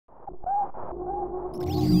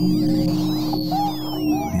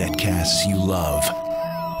Netcasts you love.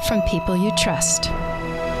 From people you trust.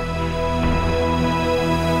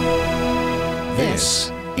 This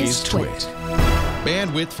is Twit.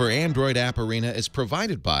 Bandwidth for Android App Arena is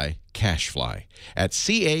provided by CacheFly at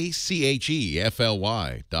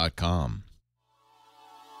CACHEFLY.com.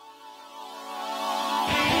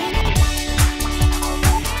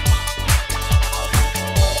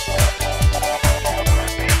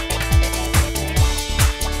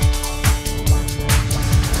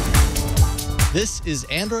 This is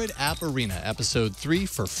Android App Arena, Episode 3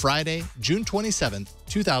 for Friday, June 27th,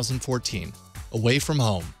 2014, Away from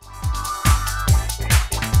Home.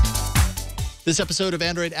 This episode of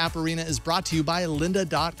Android App Arena is brought to you by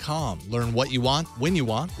lynda.com. Learn what you want, when you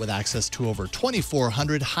want, with access to over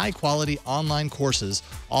 2,400 high-quality online courses,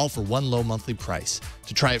 all for one low monthly price.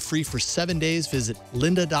 To try it free for 7 days, visit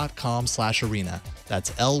lynda.com/arena.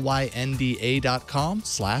 That's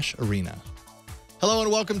LYNDA.com/arena. Hello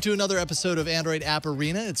and welcome to another episode of Android App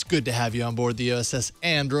Arena. It's good to have you on board the USS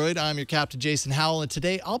Android. I'm your captain, Jason Howell, and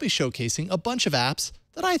today I'll be showcasing a bunch of apps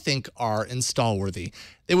that I think are install-worthy.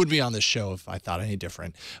 They would be on this show if I thought any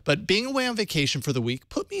different. But being away on vacation for the week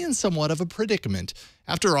put me in somewhat of a predicament.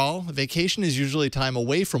 After all, vacation is usually time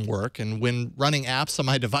away from work, and when running apps on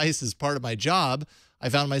my device is part of my job, I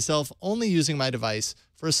found myself only using my device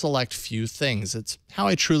for a select few things. It's how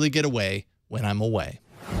I truly get away when I'm away.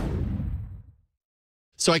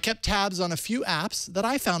 So I kept tabs on a few apps that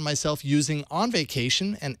I found myself using on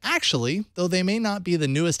vacation, and actually, though they may not be the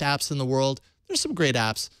newest apps in the world, there's some great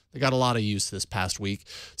apps that got a lot of use this past week.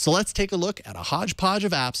 So let's take a look at a hodgepodge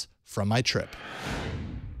of apps from my trip.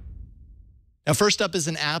 Now, first up is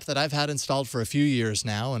an app that I've had installed for a few years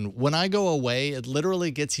now, and when I go away, it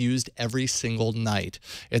literally gets used every single night.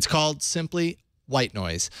 It's called simply White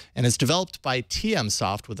Noise, and it's developed by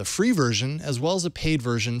TMSoft with a free version as well as a paid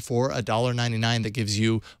version for $1.99 that gives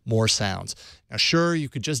you more sounds. Now, sure, you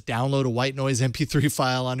could just download a White Noise MP3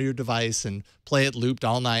 file onto your device and play it looped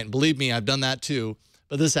all night, and believe me, I've done that too.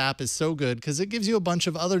 But this app is so good because it gives you a bunch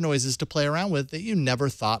of other noises to play around with that you never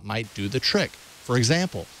thought might do the trick. For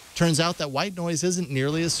example, turns out that white noise isn't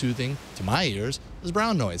nearly as soothing to my ears as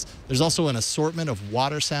brown noise. There's also an assortment of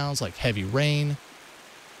water sounds like heavy rain,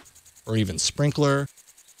 or even sprinkler.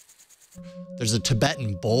 There's a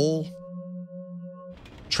Tibetan bowl,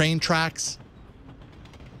 train tracks,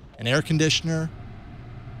 an air conditioner.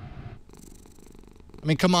 I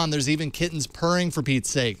mean, come on, there's even kittens purring for Pete's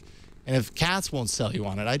sake. And if cats won't sell you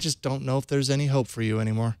on it, I just don't know if there's any hope for you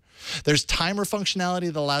anymore. There's timer functionality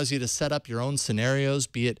that allows you to set up your own scenarios,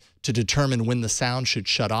 be it to determine when the sound should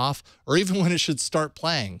shut off, or even when it should start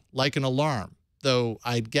playing, like an alarm. Though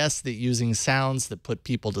I'd guess that using sounds that put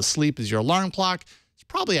people to sleep as your alarm clock is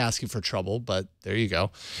probably asking for trouble, but there you go.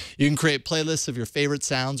 You can create playlists of your favorite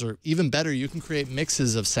sounds, or even better, you can create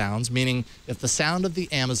mixes of sounds, meaning if the sound of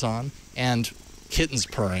the Amazon and kittens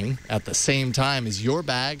purring at the same time is your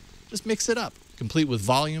bag, just mix it up, complete with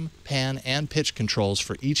volume, pan, and pitch controls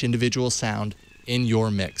for each individual sound in your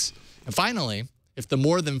mix. And finally, if the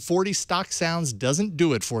more than 40 stock sounds doesn't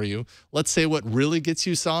do it for you, let's say what really gets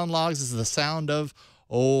you saw in logs is the sound of,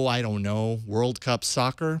 oh, I don't know, World Cup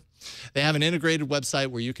soccer. They have an integrated website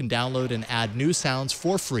where you can download and add new sounds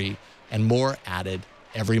for free and more added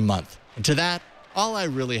every month. And to that, all I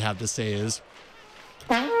really have to say is,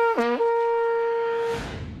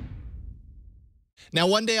 now,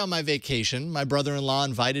 one day on my vacation, my brother-in-law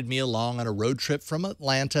invited me along on a road trip from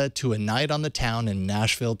Atlanta to a night on the town in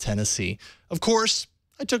Nashville, Tennessee. Of course,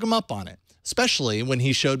 I took him up on it, especially when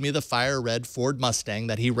he showed me the fire red Ford Mustang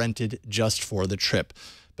that he rented just for the trip.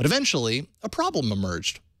 But eventually, a problem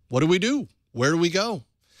emerged. What do we do? Where do we go?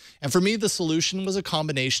 And for me, the solution was a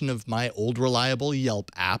combination of my old reliable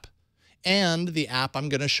Yelp app and the app I'm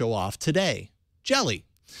going to show off today, Jelly.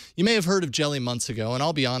 You may have heard of Jelly months ago, and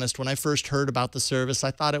I'll be honest, when I first heard about the service,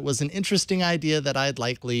 I thought it was an interesting idea that I'd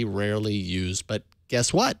likely rarely use. But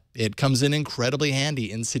guess what? It comes in incredibly handy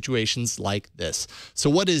in situations like this. So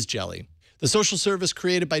what is Jelly? The social service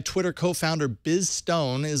created by Twitter co-founder Biz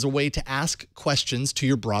Stone is a way to ask questions to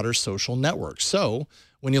your broader social network. So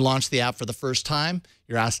when you launch the app for the first time,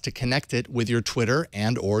 you're asked to connect it with your Twitter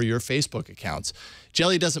and or your Facebook accounts.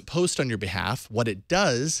 Jelly doesn't post on your behalf. What it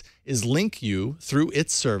does is link you through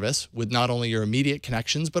its service with not only your immediate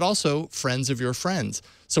connections, but also friends of your friends.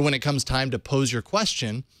 So when it comes time to pose your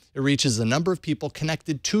question, it reaches a number of people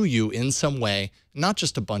connected to you in some way, not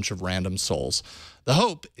just a bunch of random souls. The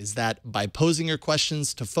hope is that by posing your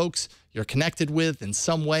questions to folks you're connected with in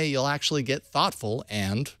some way, you'll actually get thoughtful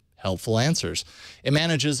and helpful answers. It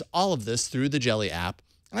manages all of this through the Jelly app,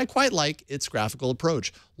 and I quite like its graphical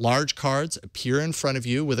approach. Large cards appear in front of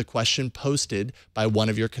you with a question posted by one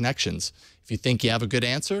of your connections. If you think you have a good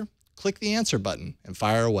answer, click the answer button and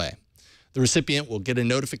fire away. The recipient will get a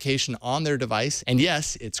notification on their device, and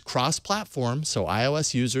yes, it's cross-platform, so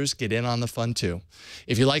iOS users get in on the fun too.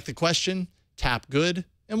 If you like the question, tap good,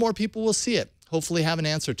 and more people will see it, hopefully have an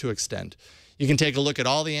answer to extend. You can take a look at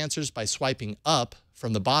all the answers by swiping up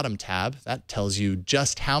from the bottom tab. That tells you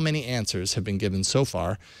just how many answers have been given so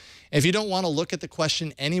far. If you don't want to look at the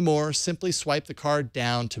question anymore, simply swipe the card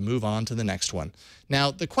down to move on to the next one.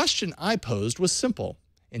 Now, the question I posed was simple.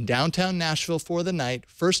 In downtown Nashville for the night,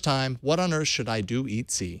 first time, what on earth should I do, eat,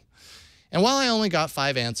 see? And while I only got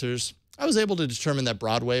 5 answers, I was able to determine that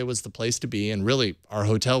Broadway was the place to be, and really, our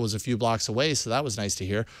hotel was a few blocks away, so that was nice to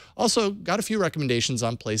hear. Also, got a few recommendations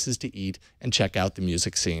on places to eat and check out the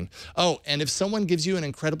music scene. Oh, and if someone gives you an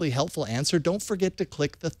incredibly helpful answer, don't forget to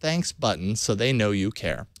click the thanks button so they know you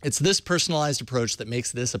care. It's this personalized approach that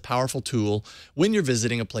makes this a powerful tool when you're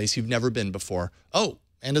visiting a place you've never been before. Oh,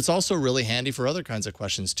 and it's also really handy for other kinds of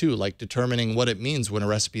questions too, like determining what it means when a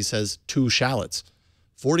recipe says 2 shallots.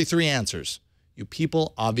 43 answers. You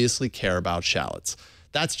people obviously care about shallots.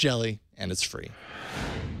 That's jelly, and it's free.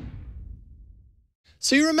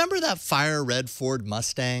 So you remember that fire red Ford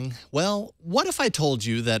Mustang? Well, what if I told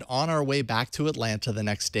you that on our way back to Atlanta the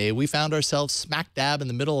next day, we found ourselves smack dab in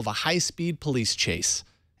the middle of a high-speed police chase?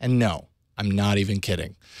 And no, I'm not even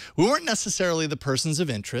kidding. We weren't necessarily the persons of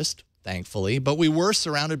interest, thankfully, but we were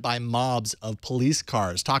surrounded by mobs of police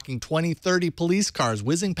cars, talking 20, 30 police cars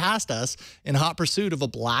whizzing past us in hot pursuit of a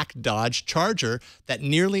black Dodge Charger that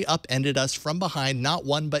nearly upended us from behind not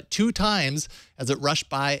 1 but 2 times as it rushed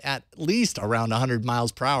by at least around 100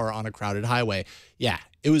 miles per hour on a crowded highway. Yeah,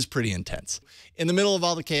 it was pretty intense. In the middle of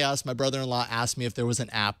all the chaos, my brother-in-law asked me if there was an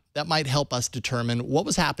app that might help us determine what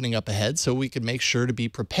was happening up ahead so we could make sure to be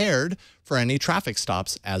prepared for any traffic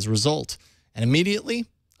stops as a result. And immediately,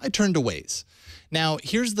 I turned to Waze. Now,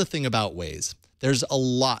 here's the thing about Waze. There's a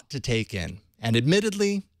lot to take in, and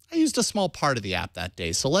admittedly, I used a small part of the app that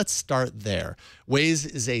day, so let's start there.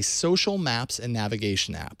 Waze is a social maps and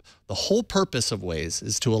navigation app. The whole purpose of Waze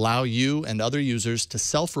is to allow you and other users to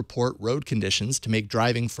self-report road conditions to make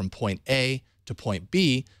driving from point A to point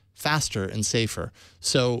B faster and safer.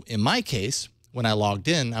 So in my case, when I logged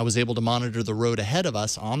in, I was able to monitor the road ahead of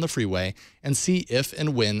us on the freeway and see if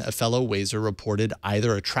and when a fellow Wazer reported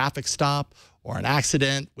either a traffic stop or an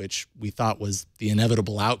accident, which we thought was the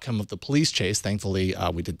inevitable outcome of the police chase. Thankfully,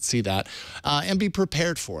 we didn't see that, and be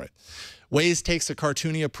prepared for it. Waze takes a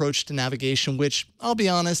cartoony approach to navigation, which, I'll be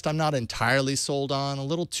honest, I'm not entirely sold on, a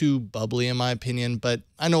little too bubbly in my opinion, but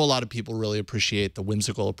I know a lot of people really appreciate the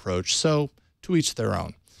whimsical approach, so to each their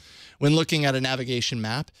own. When looking at a navigation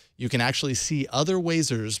map, you can actually see other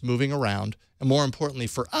Wazers moving around, and more importantly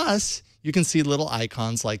for us, you can see little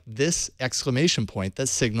icons like this exclamation point that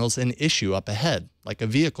signals an issue up ahead, like a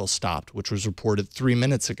vehicle stopped, which was reported 3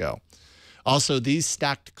 minutes ago. Also, these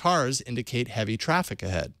stacked cars indicate heavy traffic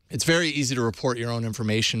ahead. It's very easy to report your own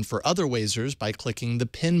information for other Wazers by clicking the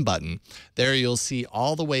pin button. There you'll see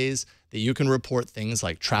all the ways that you can report things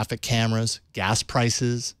like traffic cameras, gas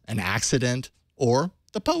prices, an accident, or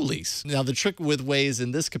the police. Now, the trick with Waze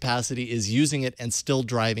in this capacity is using it and still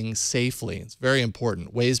driving safely. It's very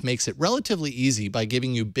important. Waze makes it relatively easy by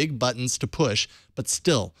giving you big buttons to push, but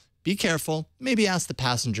still, be careful. Maybe ask the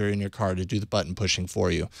passenger in your car to do the button pushing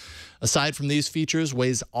for you. Aside from these features,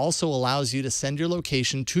 Waze also allows you to send your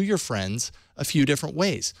location to your friends a few different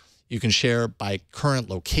ways. You can share by current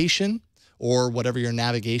location, or whatever your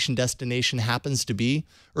navigation destination happens to be,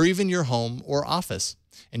 or even your home or office.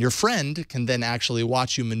 And your friend can then actually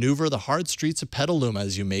watch you maneuver the hard streets of Petaluma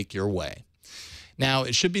as you make your way. Now,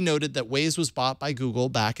 it should be noted that Waze was bought by Google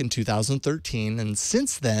back in 2013, and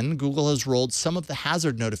since then, Google has rolled some of the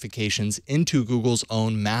hazard notifications into Google's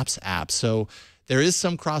own Maps app, so there is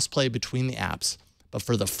some crossplay between the apps. But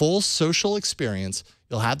for the full social experience,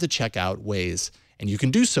 you'll have to check out Waze, and you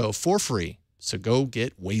can do so for free, so go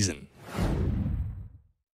get Wazin'.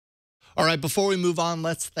 All right, before we move on,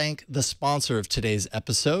 let's thank the sponsor of today's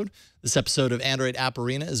episode. This episode of Android App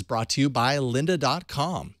Arena is brought to you by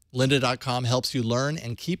lynda.com. Lynda.com helps you learn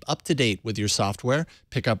and keep up to date with your software,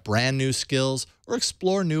 pick up brand new skills, or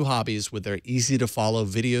explore new hobbies with their easy-to-follow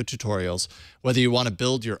video tutorials. Whether you want to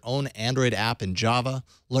build your own Android app in Java,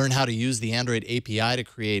 learn how to use the Android API to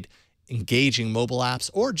create engaging mobile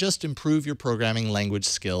apps, or just improve your programming language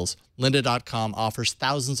skills, Lynda.com offers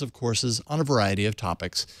thousands of courses on a variety of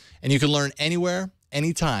topics. And you can learn anywhere,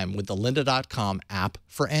 anytime with the lynda.com app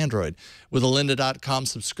for Android. With a lynda.com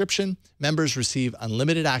subscription, members receive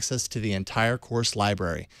unlimited access to the entire course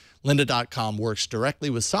library. Lynda.com works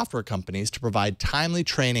directly with software companies to provide timely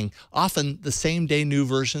training. Often the same day new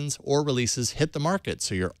versions or releases hit the market,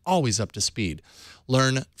 so you're always up to speed.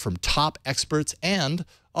 Learn from top experts, and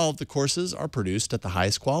all of the courses are produced at the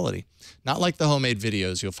highest quality. Not like the homemade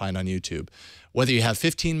videos you'll find on YouTube. Whether you have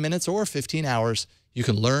 15 minutes or 15 hours, you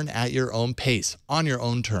can learn at your own pace, on your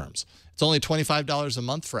own terms. It's only $25 a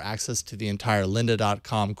month for access to the entire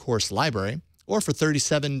lynda.com course library. Or for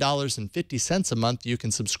 $37.50 a month, you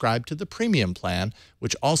can subscribe to the premium plan,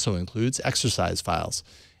 which also includes exercise files.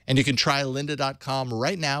 And you can try lynda.com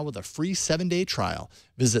right now with a free 7-day trial.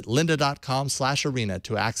 Visit lynda.com/arena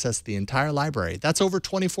to access the entire library. That's over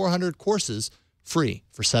 2,400 courses free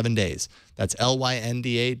for 7 days. That's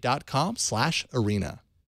lynda.com/arena.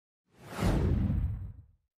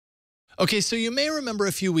 Okay, so you may remember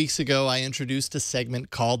a few weeks ago, I introduced a segment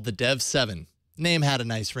called the Dev 7. Name had a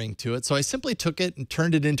nice ring to it, so I simply took it and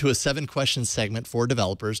turned it into a 7-question segment for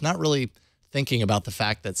developers, not really thinking about the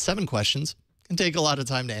fact that 7 questions can take a lot of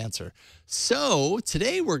time to answer. So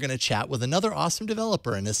today we're going to chat with another awesome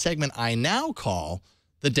developer in a segment I now call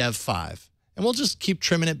the Dev 5. And we'll just keep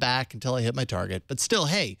trimming it back until I hit my target. But still,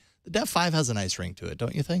 hey, the Dev 5 has a nice ring to it,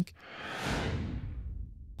 don't you think?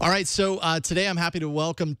 All right, so today I'm happy to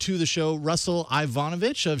welcome to the show Russell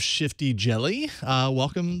Ivanovic of Shifty Jelly.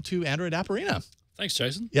 Welcome to Android App Arena. Thanks,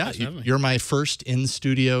 Jason. Yeah, Thanks for having me. You're my first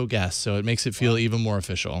in-studio guest, so it makes it feel even more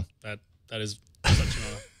official. That is such an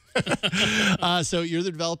honor. So you're the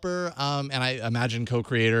developer and I imagine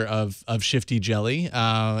co-creator of Shifty Jelly.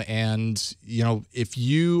 And, you know, if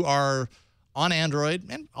you are on Android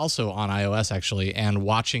and also on iOS, actually, and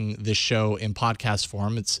watching this show in podcast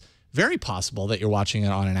form, it's very possible that you're watching it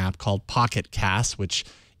on an app called Pocket Cast, which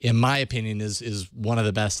in my opinion is one of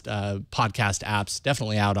the best podcast apps,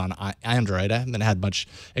 definitely out on Android. I haven't had much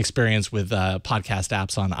experience with podcast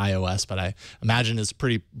apps on iOS, but I imagine it's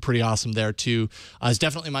pretty awesome there too. It's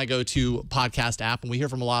definitely my go-to podcast app, and we hear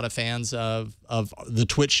from a lot of fans of the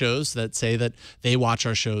Twitch shows that say that they watch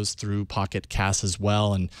our shows through Pocket Cast as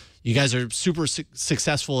well. And you guys are super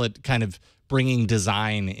successful at kind of bringing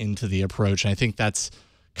design into the approach, and I think that's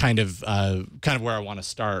kind of where I want to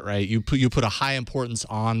start, right? You put a high importance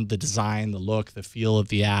on the design, the look, the feel of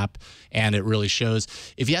the app, and it really shows.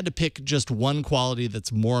 If you had to pick just one quality that's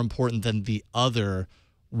more important than the other,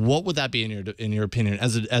 what would that be in your opinion?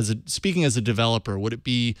 Speaking as a developer, would it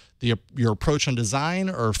be your approach on design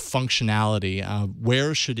or functionality?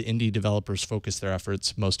 Where should indie developers focus their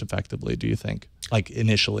efforts most effectively, do you think? Like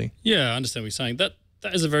initially? Yeah, I understand what you're saying. That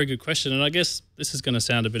is a very good question, and I guess this is going to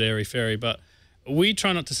sound a bit airy-fairy, but we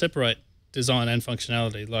try not to separate design and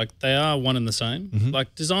functionality. Like, they are one and the same. Mm-hmm.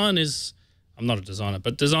 Like, design is, I'm not a designer,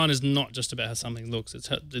 but design is not just about how something looks. It's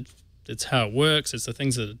how it works. It's the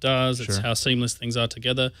things that it does. It's how seamless things are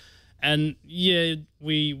together. And yeah,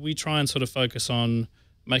 we try and sort of focus on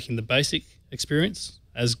making the basic experience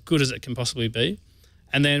as good as it can possibly be.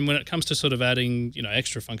 And then when it comes to sort of adding, you know,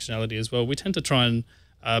 extra functionality as well, we tend to try and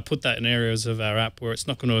put that in areas of our app where it's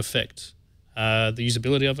not going to affect the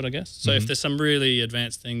usability of it, I guess. So if there's some really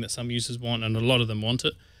advanced thing that some users want, and a lot of them want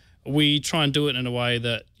it, we try and do it in a way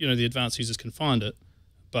that, you know, the advanced users can find it,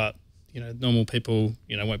 but, you know, normal people,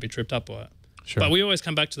 you know, won't be tripped up by it. Sure. But we always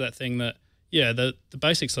come back to that thing that, yeah, the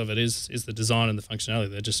basics of it is the design and the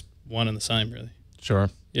functionality. They're just one and the same, really.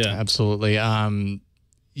 Sure. Yeah. Absolutely.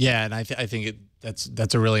 Yeah, and I think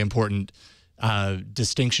that's a really important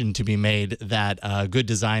distinction to be made, that good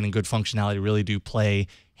design and good functionality really do play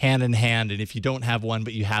hand in hand, and if you don't have one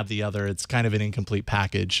but you have the other, it's kind of an incomplete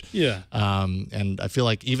package. Yeah. And I feel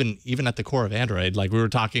like even at the core of Android, like we were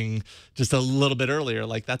talking just a little bit earlier,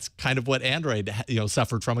 like that's kind of what Android, you know,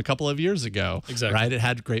 suffered from a couple of years ago. Exactly. Right? It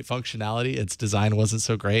had great functionality, its design wasn't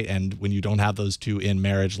so great, and when you don't have those two in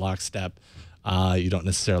marriage lockstep, you don't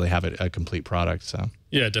necessarily have a complete product. So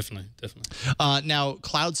yeah, definitely. now,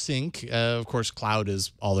 Cloud Sync, of course, cloud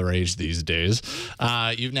is all the rage these days.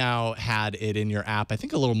 You've now had it in your app, I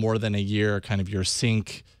think a little more than a year, kind of your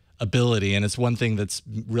sync ability, and it's one thing that's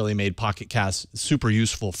really made Pocket Cast super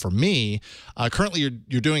useful for me. Currently,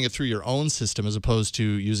 you're doing it through your own system as opposed to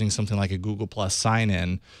using something like a Google Plus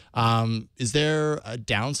sign-in. Is there a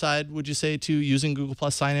downside, would you say, to using Google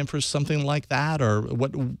Plus sign-in for something like that, or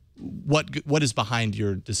what is behind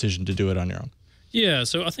your decision to do it on your own? Yeah,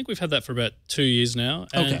 so I think we've had that for about 2 years now.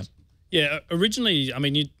 And okay. Yeah, originally, I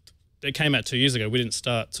mean, it came out 2 years ago. We didn't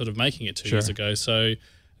start sort of making it 2 years ago. So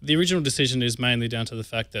the original decision is mainly down to the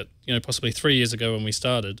fact that, you know, possibly 3 years ago when we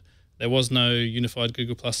started, There was no unified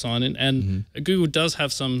Google Plus sign-in. And Google does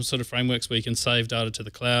have some sort of frameworks where you can save data to the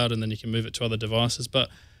cloud and then you can move it to other devices. But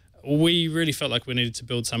we really felt like we needed to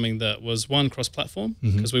build something that was, one, cross-platform,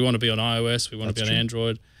 because we want to be on iOS, we want to be on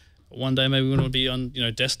Android. One day maybe we want to be on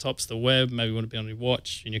desktops, the web, maybe we want to be on your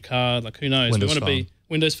watch, in your car, like who knows. Windows we want to Phone. be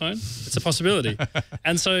Windows Phone. It's a possibility.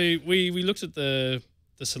 And so we looked at the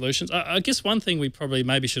solutions. I guess one thing we probably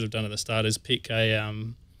maybe should have done at the start is pick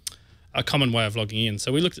a common way of logging in.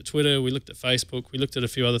 So we looked at Twitter, we looked at Facebook, we looked at a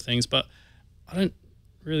few other things, but I don't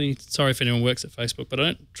really, sorry if anyone works at Facebook, but I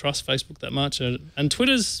don't trust Facebook that much. And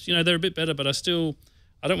Twitter's, they're a bit better, but I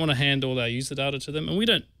don't want to hand all our user data to them. And we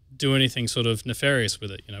don't do anything sort of nefarious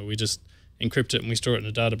with it. We just encrypt it and we store it in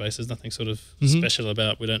a database. There's nothing sort of special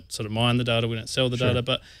about, we don't sort of mine the data, we don't sell the data,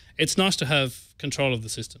 but it's nice to have control of the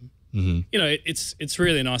system. It's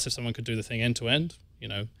really nice if someone could do the thing end to end.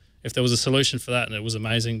 If there was a solution for that and it was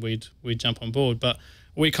amazing, we'd jump on board. But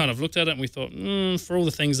we kind of looked at it and we thought, for all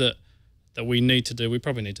the things that we need to do, we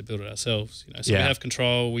probably need to build it ourselves. So we have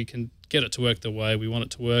control, we can get it to work the way we want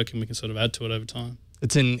it to work, and we can sort of add to it over time.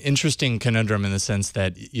 It's an interesting conundrum in the sense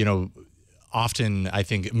that, often I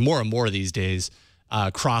think more and more these days,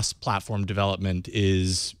 cross-platform development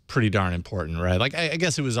is pretty darn important, right? Like, I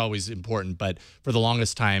guess it was always important, but for the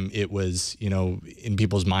longest time, it was, in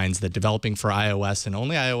people's minds that developing for iOS and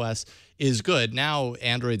only iOS is good. Now,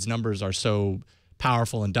 Android's numbers are so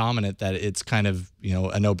powerful and dominant that it's kind of,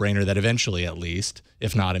 a no-brainer that eventually, at least,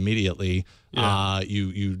 if not immediately,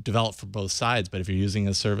 you develop for both sides. But if you're using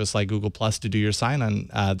a service like Google Plus to do your sign-on,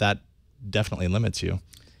 that definitely limits you.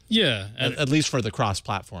 Yeah. At least for the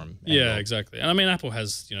cross-platform. Yeah, exactly. And I mean, Apple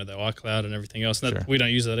has, their iCloud and everything else. And we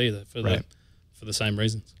don't use that either for the same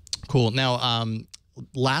reasons. Cool. Now,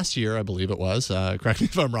 last year, I believe it was, correct me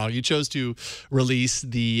if I'm wrong, you chose to release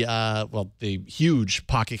the huge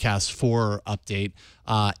Pocket Cast 4 update,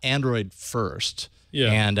 Android first.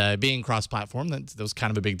 Yeah. And being cross-platform, that was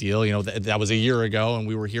kind of a big deal. That was a year ago, and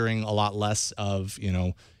we were hearing a lot less of,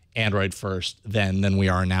 Android first than we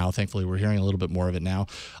are now. Thankfully, we're hearing a little bit more of it now.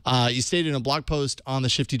 You stated in a blog post on the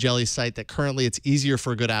Shifty Jelly site that currently it's easier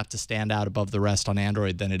for a good app to stand out above the rest on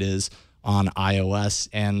Android than it is on iOS,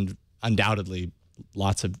 and undoubtedly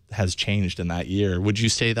lots has changed in that year. Would you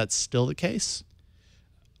say that's still the case?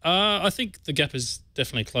 I think the gap is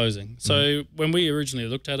definitely closing. So when we originally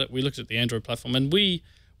looked at it, we looked at the Android platform, and we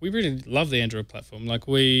really love the Android platform. Like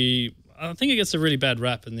I think it gets a really bad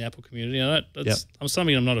rap in the Apple community. That's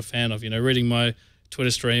something I'm not a fan of. Reading my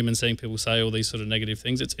Twitter stream and seeing people say all these sort of negative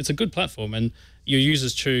things. It's a good platform, and your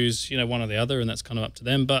users choose one or the other, and that's kind of up to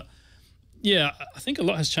them. But yeah, I think a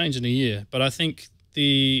lot has changed in a year. But I think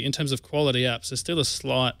in terms of quality apps, there's still a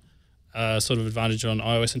slight sort of advantage on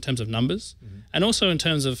iOS in terms of numbers, and also in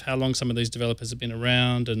terms of how long some of these developers have been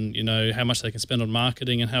around, and how much they can spend on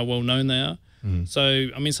marketing and how well known they are. So,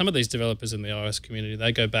 I mean, some of these developers in the iOS community,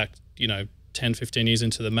 they go back, 10, 15 years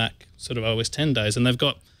into the Mac sort of OS 10 days, and they've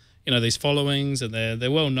got, these followings, and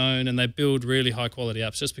they're well known, and they build really high quality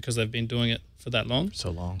apps just because they've been doing it for that long.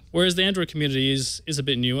 So long. Whereas the Android community is a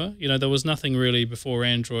bit newer. There was nothing really before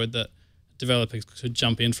Android that developers could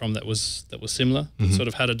jump in from that was similar. Sort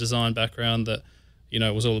of had a design background that,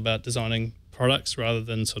 it was all about designing products rather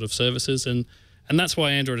than sort of services, and that's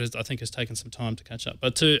why Android I think has taken some time to catch up.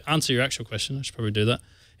 But to answer your actual question, I should probably do that,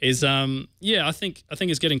 is I think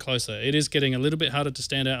it's getting closer. It is getting a little bit harder to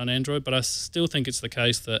stand out on Android, but I still think it's the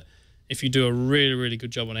case that if you do a really, really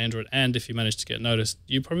good job on Android, and if you manage to get noticed,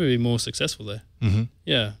 you'll probably be more successful there.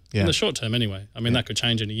 Yeah. In the short term anyway. I mean, that could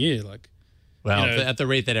change in a year. Well, at the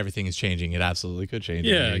rate that everything is changing, it absolutely could change.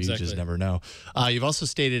 Yeah, exactly. You just never know. You've also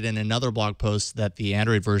stated in another blog post that the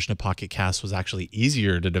Android version of Pocket Cast was actually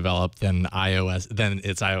easier to develop than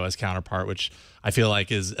its iOS counterpart, which I feel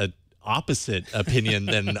like is a opposite opinion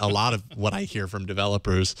than a lot of what I hear from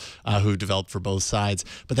developers who developed for both sides,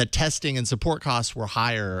 but that testing and support costs were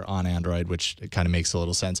higher on Android, which kind of makes a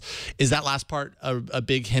little sense. Is that last part a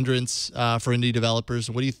big hindrance for indie developers?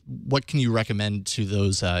 What can you recommend to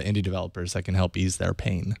those indie developers that can help ease their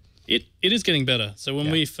pain? It is getting better. So when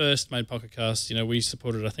we first made Pocket Cast, we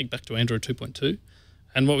supported, I think, back to Android 2.2.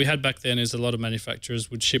 And what we had back then is a lot of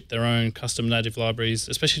manufacturers would ship their own custom native libraries,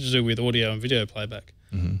 especially to do with audio and video playback.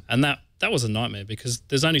 And that was a nightmare because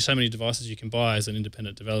there's only so many devices you can buy as an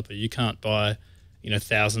independent developer. You can't buy,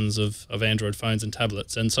 thousands of Android phones and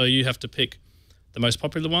tablets. And so you have to pick the most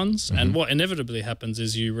popular ones. And what inevitably happens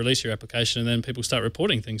is you release your application and then people start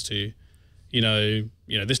reporting things to you.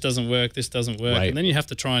 This doesn't work, this doesn't work. Right. And then you have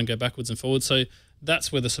to try and go backwards and forwards. So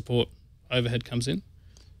that's where the support overhead comes in.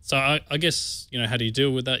 So I guess, how do you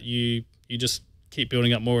deal with that? You just keep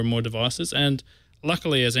building up more and more devices. And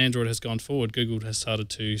luckily, as Android has gone forward, Google has started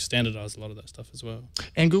to standardize a lot of that stuff as well.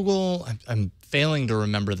 And Google, I'm failing to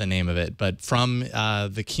remember the name of it, but from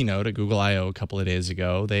the keynote at Google I/O a couple of days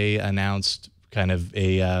ago, they announced kind of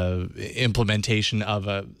a implementation of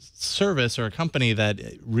a service or a company that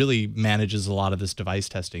really manages a lot of this device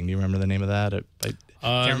testing. Do you remember the name of that?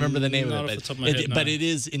 I can't remember the name of it, but it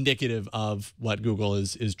is indicative of what Google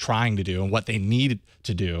is trying to do and what they need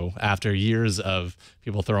to do after years of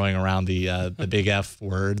people throwing around the big F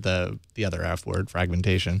word, the other F word,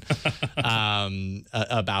 fragmentation,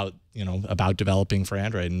 about developing for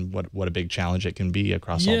Android and what a big challenge it can be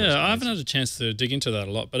across all those Yeah, I devices. haven't had a chance to dig into that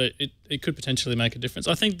a lot, but it could potentially make a difference.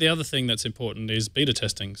 I think the other thing that's important is beta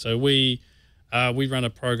testing. So we run a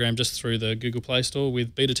program just through the Google Play Store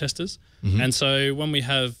with beta testers. And so when we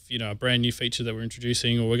have, a brand new feature that we're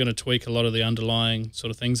introducing, or we're going to tweak a lot of the underlying sort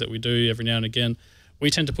of things that we do every now and again, we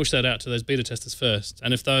tend to push that out to those beta testers first.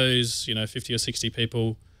 And if those, 50 or 60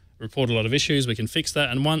 people report a lot of issues, we can fix that.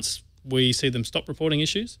 And once we see them stop reporting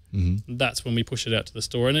issues, that's when we push it out to the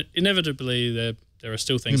store. And inevitably, there are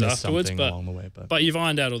still things afterwards, along the way, but you've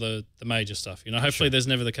ironed out all the major stuff. Hopefully there's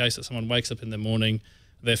never the case that someone wakes up in the morning,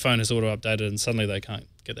 their phone is auto-updated, and suddenly they can't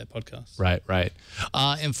get their podcast. Right.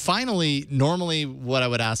 And finally, normally what I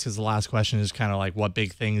would ask as the last question is kind of like, what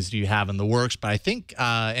big things do you have in the works? But I think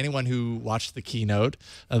anyone who watched the keynote,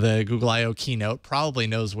 the Google I/O keynote, probably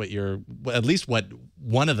knows at least what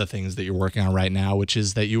one of the things that you're working on right now, which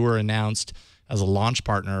is that you were announced as a launch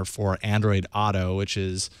partner for Android Auto, which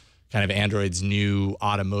is kind of Android's new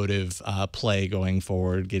automotive play going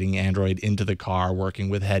forward, getting Android into the car, working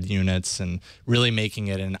with head units, and really making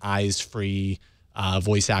it an eyes-free,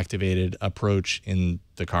 voice-activated approach in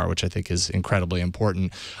the car, which I think is incredibly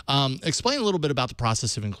important. Explain a little bit about the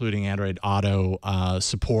process of including Android Auto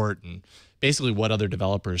support, and basically what other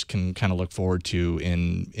developers can kind of look forward to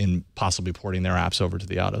in possibly porting their apps over to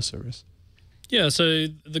the Auto service. Yeah, so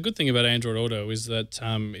the good thing about Android Auto is that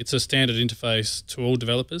it's a standard interface to all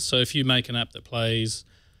developers. So if you make an app that plays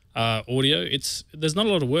audio, there's not a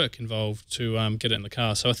lot of work involved to get it in the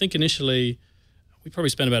car. So I think initially we probably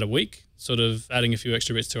spent about a week sort of adding a few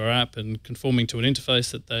extra bits to our app and conforming to an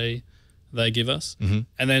interface that they give us. And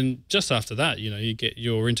then just after that, you get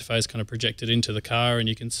your interface kind of projected into the car, and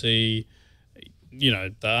you can see,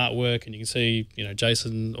 the artwork, and you can see,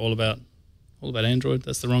 Jason all about Android.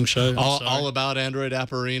 That's the wrong show. All about Android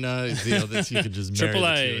App Arena. That you could just marry the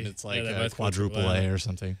two, and it's like quadruple A or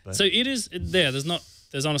something. But. So it is there.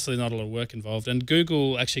 There's honestly not a lot of work involved, and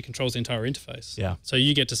Google actually controls the entire interface. Yeah. So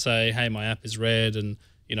you get to say, hey, my app is red, and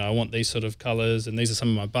I want these sort of colors, and these are some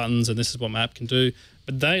of my buttons, and this is what my app can do.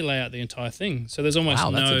 But they lay out the entire thing. So there's almost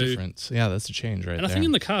that's a difference. Yeah, that's a change right there. And I think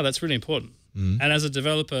in the car that's really important. And as a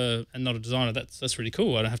developer and not a designer, that's really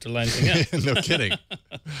cool. I don't have to lay anything out. No kidding.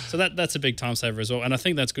 So that's a big time saver as well. And I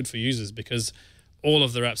think that's good for users because all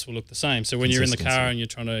of their apps will look the same. So when you're in the car and you're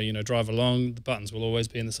trying to drive along, the buttons will always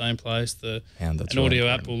be in the same place. An audio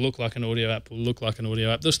app will look like an audio app will look like an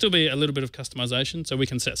audio app. There'll still be a little bit of customization, so we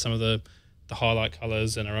can set some of the highlight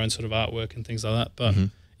colors and our own sort of artwork and things like that. But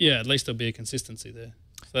yeah, at least there'll be a consistency there.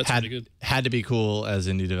 So that's pretty good. Had to be cool as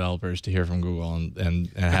indie developers to hear from Google and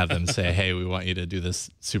have them say, hey, we want you to do this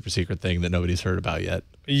super secret thing that nobody's heard about yet.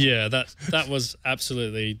 Yeah, that was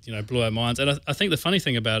absolutely, blew our minds. And I think the funny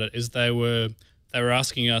thing about it is they were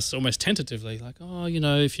asking us almost tentatively, like, oh,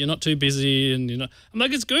 if you're not too busy, and I'm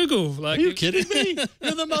like, it's Google. Like, are you kidding me?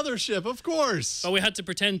 You're the mothership, of course. But we had to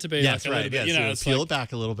pretend to be like a little bit, so peel it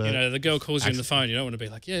back a little bit. The girl calls you on the phone, you don't want to be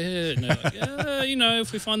like, yeah, no, like, yeah,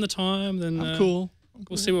 if we find the time, then I'm cool.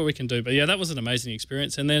 We'll see what we can do. But yeah, that was an amazing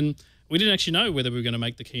experience. And then we didn't actually know whether we were going to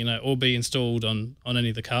make the keynote or be installed on any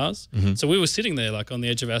of the cars. So we were sitting there like on the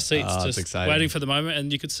edge of our seats, just waiting for the moment.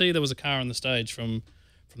 And you could see there was a car on the stage from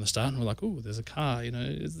the start, and we're like, oh, there's a car, are they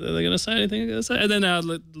going to say anything? And then our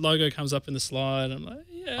logo comes up in the slide, and I'm like,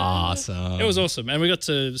 yeah. Awesome. It was awesome. And we got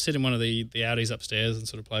to sit in one of the Audis upstairs and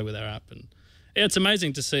sort of play with our app. And yeah, it's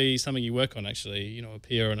amazing to see something you work on actually,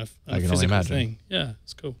 appear on a physical thing. Yeah,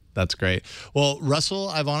 it's cool. That's great. Well, Russell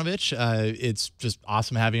Ivanovic, it's just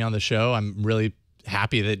awesome having you on the show. I'm really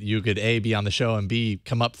happy that you could A, be on the show, and B,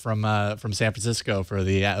 come up from San Francisco for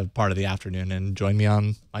the part of the afternoon and join me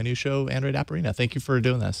on my new show, Android App Arena. Thank you for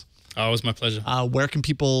doing this. Oh, it was my pleasure. Where can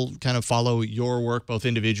people kind of follow your work, both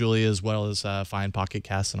individually as well as find Pocket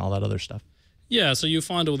Casts and all that other stuff? Yeah, so you'll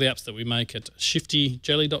find all the apps that we make at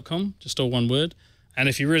shiftyjelly.com, just all one word. And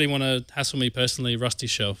if you really want to hassle me personally, Rusty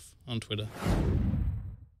Shelf on Twitter.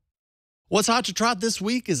 What's Hot to Trot this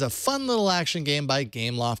week is a fun little action game by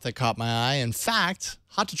Gameloft that caught my eye. In fact,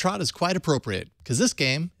 Hot to Trot is quite appropriate because this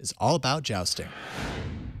game is all about jousting.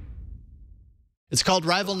 It's called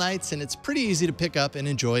Rival Nights, and it's pretty easy to pick up and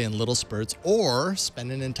enjoy in little spurts, or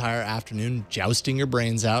spend an entire afternoon jousting your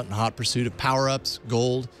brains out in hot pursuit of power-ups,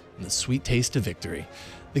 gold, and the sweet taste of victory.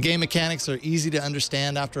 The game mechanics are easy to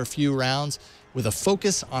understand after a few rounds, with a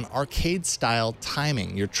focus on arcade-style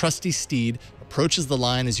timing. Your trusty steed approaches the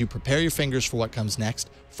line as you prepare your fingers for what comes next.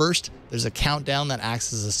 First, there's a countdown that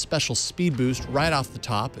acts as a special speed boost right off the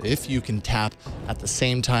top if you can tap at the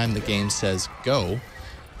same time the game says go.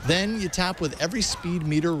 Then you tap with every speed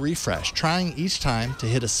meter refresh, trying each time to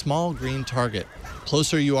hit a small green target. The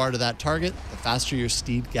closer you are to that target, the faster your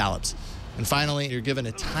steed gallops. And finally, you're given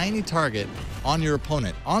a tiny target on your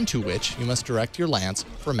opponent, onto which you must direct your lance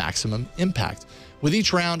for maximum impact. With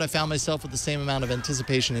each round, I found myself with the same amount of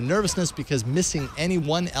anticipation and nervousness because missing any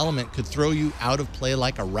one element could throw you out of play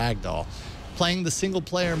like a rag doll. Playing the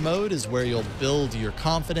single-player mode is where you'll build your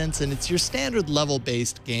confidence, and it's your standard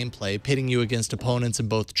level-based gameplay, pitting you against opponents in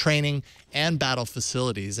both training and battle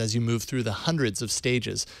facilities as you move through the hundreds of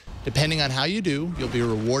stages. Depending on how you do, you'll be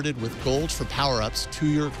rewarded with gold for power-ups to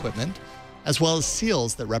your equipment, as well as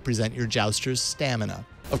seals that represent your jouster's stamina.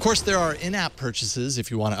 Of course, there are in-app purchases if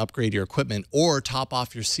you want to upgrade your equipment or top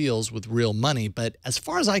off your seals with real money, but as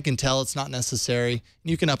far as I can tell, it's not necessary.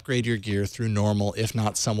 You can upgrade your gear through normal, if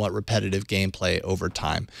not somewhat repetitive gameplay over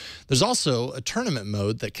time. There's also a tournament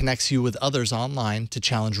mode that connects you with others online to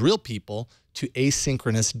challenge real people to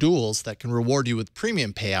asynchronous duels that can reward you with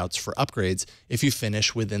premium payouts for upgrades if you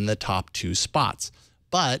finish within the top 2 spots.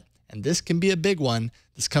 But, and this can be a big one,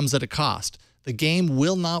 this comes at a cost. The game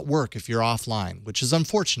will not work if you're offline, which is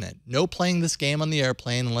unfortunate. No playing this game on the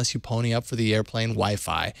airplane unless you pony up for the airplane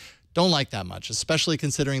Wi-Fi. Don't like that much, especially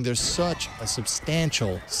considering there's such a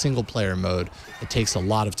substantial single-player mode that takes a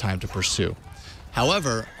lot of time to pursue.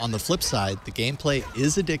 However, on the flip side, the gameplay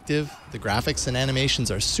is addictive, the graphics and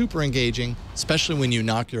animations are super engaging, especially when you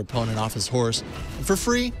knock your opponent off his horse, and for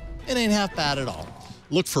free, it ain't half bad at all.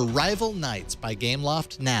 Look for Rival Nights by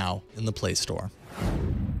Gameloft now in the Play Store.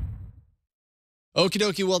 Okie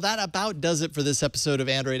dokie, well that about does it for this episode of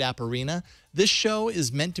Android App Arena. This show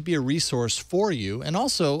is meant to be a resource for you and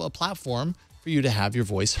also a platform for you to have your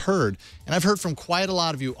voice heard. And I've heard from quite a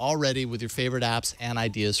lot of you already with your favorite apps and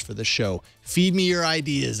ideas for the show. Feed me your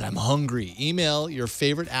ideas, I'm hungry. Email your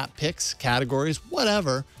favorite app picks, categories,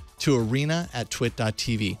 whatever, to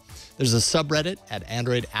arena@twit.tv. There's a subreddit at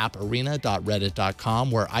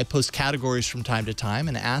androidapparena.reddit.com where I post categories from time to time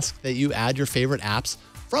and ask that you add your favorite apps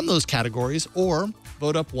from those categories or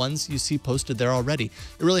vote up ones you see posted there already.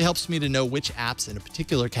 It really helps me to know which apps in a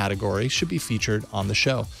particular category should be featured on the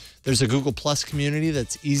show. There's a Google Plus community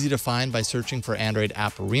that's easy to find by searching for Android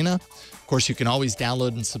App Arena. Of course, you can always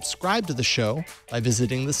download and subscribe to the show by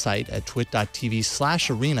visiting the site at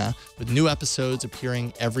twit.tv/arena with new episodes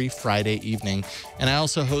appearing every Friday evening. And I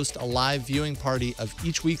also host a live viewing party of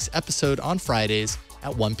each week's episode on Fridays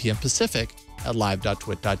at 1 p.m. Pacific at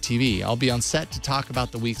live.twit.tv. I'll be on set to talk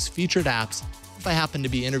about the week's featured apps. If I happen to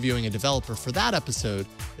be interviewing a developer for that episode,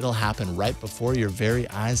 it'll happen right before your very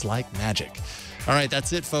eyes like magic. All right,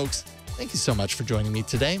 that's it, folks. Thank you so much for joining me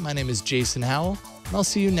today. My name is Jason Howell, and I'll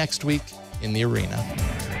see you next week in the arena.